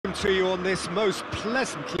to you on this most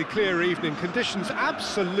pleasantly clear evening. Conditions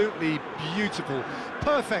absolutely beautiful,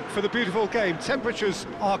 perfect for the beautiful game. Temperatures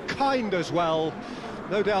are kind as well,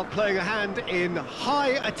 no doubt playing a hand in high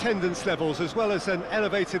attendance levels as well as an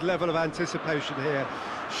elevated level of anticipation here.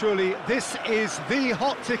 Surely this is the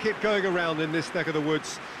hot ticket going around in this neck of the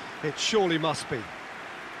woods. It surely must be.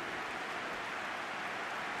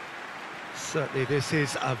 Certainly this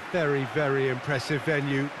is a very, very impressive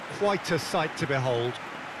venue, quite a sight to behold.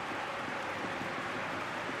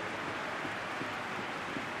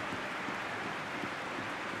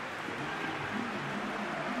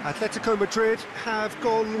 Atletico Madrid have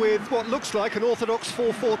gone with what looks like an orthodox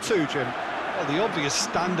 4-4-2, Jim. Well, the obvious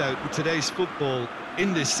standout in today's football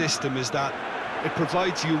in this system is that it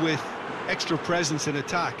provides you with extra presence in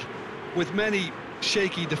attack. With many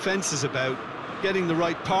shaky defences about, getting the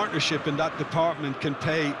right partnership in that department can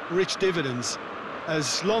pay rich dividends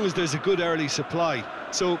as long as there's a good early supply.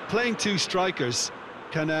 So playing two strikers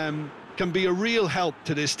can be a real help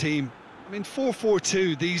to this team. I mean,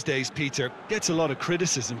 4-4-2 these days, Peter, gets a lot of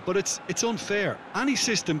criticism, but it's unfair. Any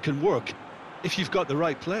system can work if you've got the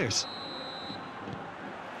right players.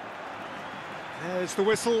 There's the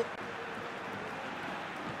whistle.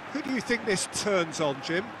 Who do you think this turns on,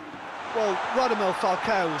 Jim? Well, Radamel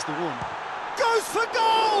Falcao was the one. Goes for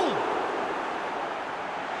goal!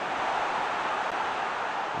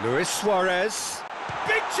 Luis Suarez.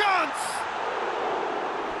 Big chance!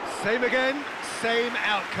 Same again, same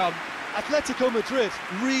outcome. Atletico Madrid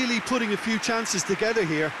really putting a few chances together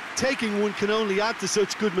here. Taking one can only add to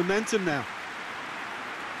such good momentum now.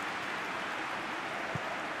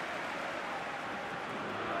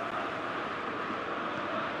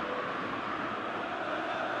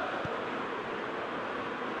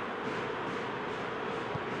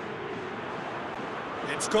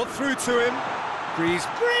 It's got through to him.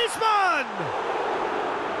 Griezmann!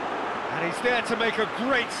 And he's there to make a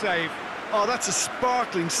great save. Oh, that's a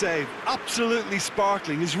sparkling save. Absolutely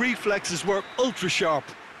sparkling. His reflexes were ultra sharp.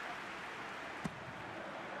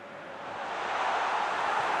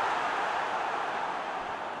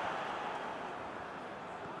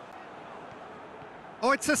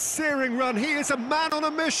 Oh, it's a searing run. He is a man on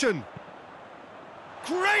a mission.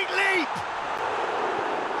 Great leap!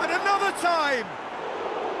 And another time!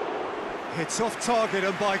 It's off target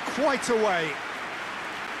and by quite a way.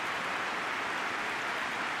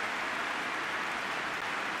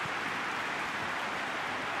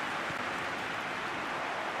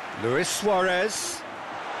 Luis Suarez.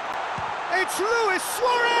 It's Luis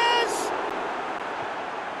Suarez!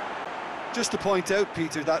 Just to point out,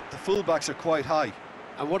 Peter, that the fullbacks are quite high.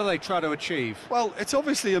 And what do they try to achieve? Well, it's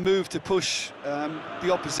obviously a move to push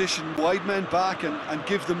the opposition wide men back and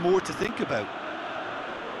give them more to think about.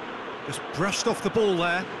 Just brushed off the ball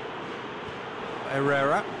there.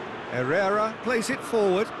 Herrera plays it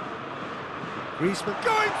forward. Griezmann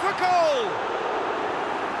going for goal!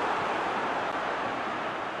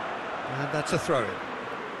 And that's a throw-in.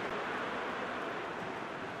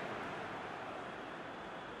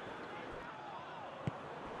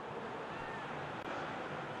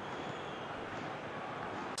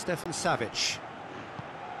 Stefan Savic.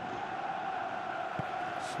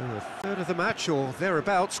 So a third of the match, or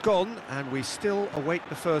thereabouts, gone, and we still await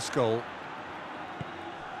the first goal.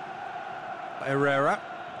 Herrera.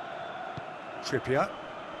 Trippier.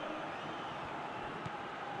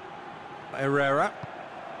 Herrera.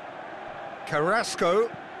 Carrasco.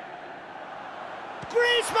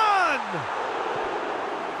 Griezmann!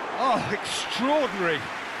 Oh, extraordinary.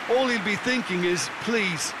 All he'll be thinking is,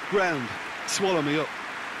 please, ground, swallow me up.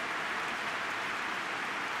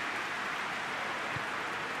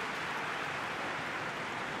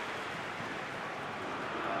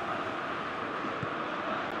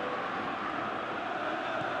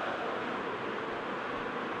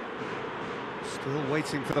 Still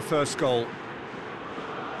waiting for the first goal.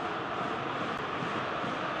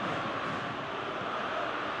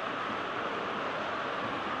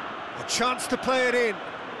 A chance to play it in.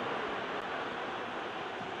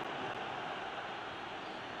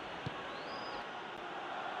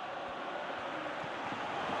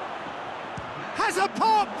 Has a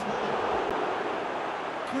pop!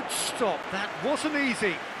 Good stop, that wasn't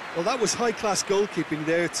easy. Well, that was high-class goalkeeping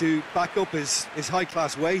there to back up his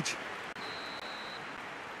high-class wage.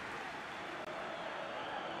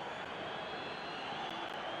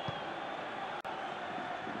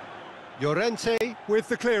 Llorente with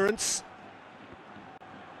the clearance.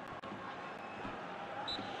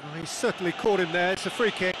 Oh, he's certainly caught him there, it's a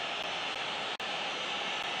free kick.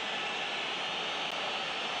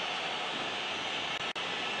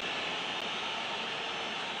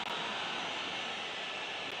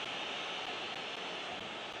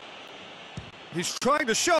 He's trying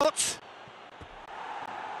the shot.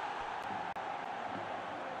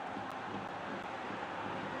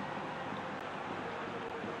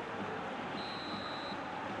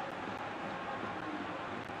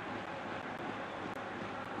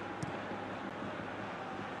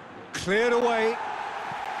 Cleared away.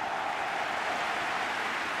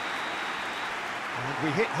 And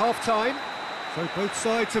we hit half-time. So both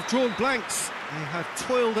sides have drawn blanks. They have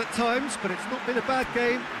toiled at times, but it's not been a bad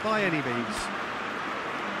game by any means.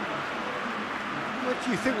 What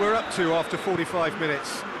do you think we're up to after 45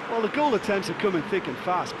 minutes? Well, the goal attempts are coming thick and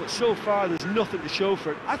fast, but so far there's nothing to show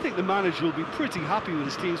for it. I think the manager will be pretty happy with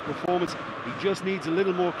his team's performance. He just needs a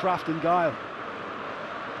little more craft and guile.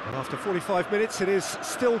 And after 45 minutes, it is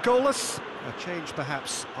still goalless. A change,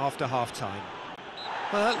 perhaps, after half-time.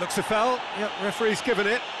 Well, that looks a foul. Yep, referee's given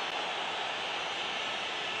it.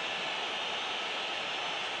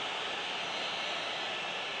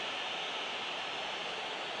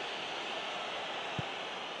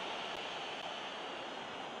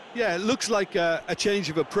 Yeah, it looks like a change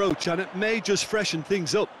of approach, and it may just freshen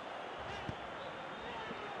things up.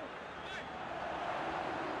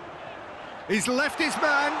 He's left his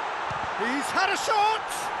man. He's had a shot.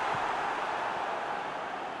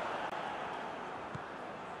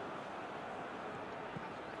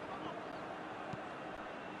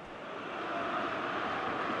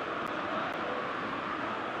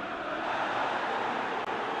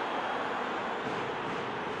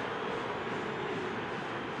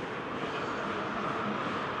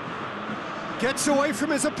 Gets away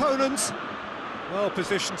from his opponents. Well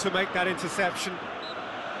positioned to make that interception.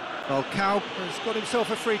 Falcao has got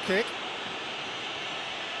himself a free kick.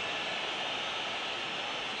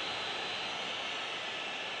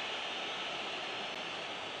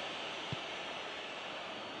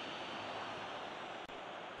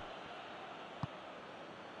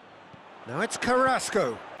 Now it's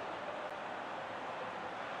Carrasco.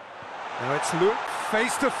 Now it's Luke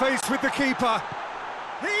face to face with the keeper.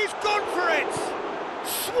 He's gone for it!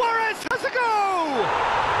 Suarez has a go!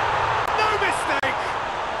 No mistake!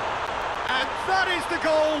 And that is the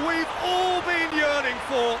goal we've all been yearning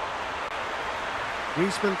for.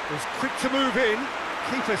 Griezmann was quick to move in.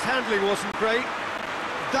 Keeper's handling wasn't great.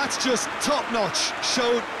 That's just top-notch.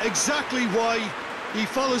 Showed exactly why he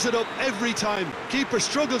follows it up every time. Keeper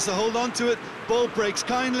struggles to hold on to it. Ball breaks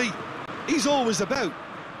kindly. He's always about.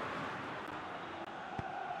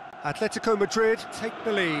 Atletico Madrid take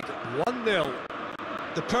the lead, 1-0.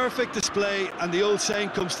 The perfect display, and the old saying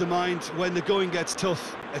comes to mind: when the going gets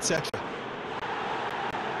tough, etc.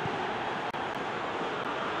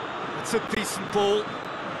 It's a decent ball.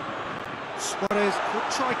 Suarez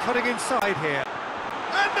could try cutting inside here.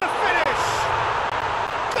 And the finish!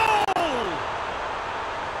 Goal!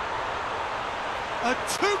 A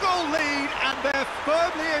two-goal lead, and they're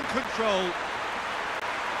firmly in control.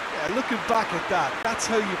 Yeah, looking back at that, that's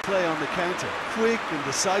how you play on the counter. Quick and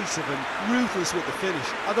decisive and ruthless with the finish.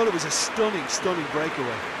 I thought it was a stunning, stunning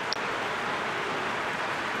breakaway.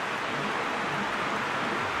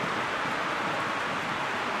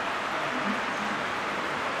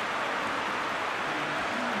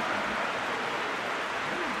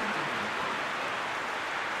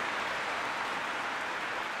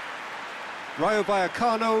 Rayo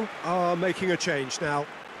Vallecano are making a change now.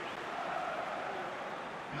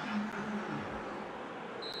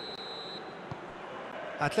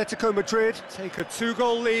 Atletico Madrid take a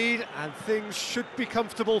two-goal lead, and things should be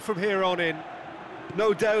comfortable from here on in.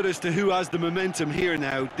 No doubt as to who has the momentum here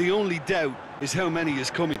now. The only doubt is how many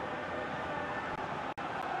is coming.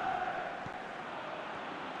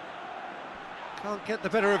 Can't get the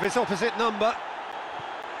better of his opposite number.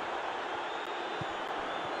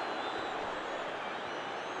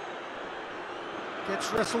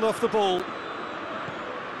 Gets wrestled off the ball.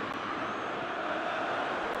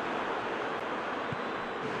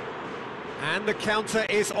 And the counter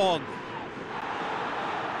is on.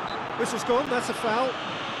 Whistle's gone, that's a foul.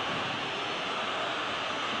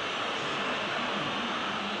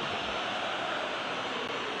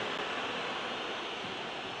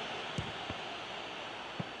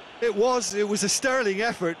 It was a sterling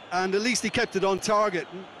effort, and at least he kept it on target.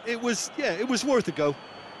 It was worth a go.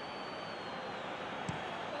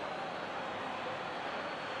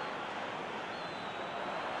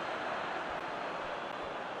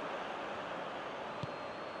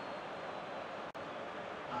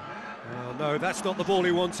 Oh, no, that's not the ball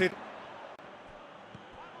he wanted.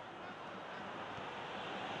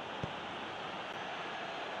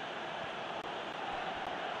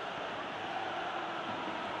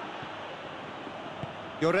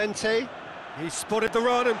 Llorente, he spotted the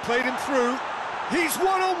run and played him through. He's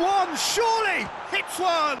one-on-one, surely! Hits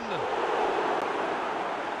one!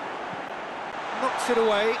 Knocks it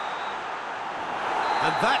away.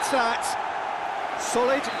 And that's that.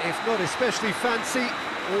 Solid, if not especially fancy,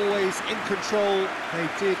 always in control. They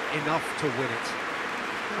did enough to win it.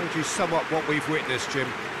 How would you sum up what we've witnessed, Jim?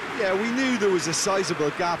 Yeah, we knew there was a sizable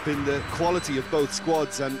gap in the quality of both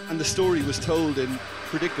squads, and the story was told in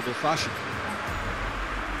predictable fashion.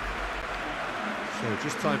 So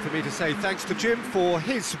just time for me to say thanks to Jim for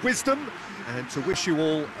his wisdom and to wish you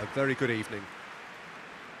all a very good evening.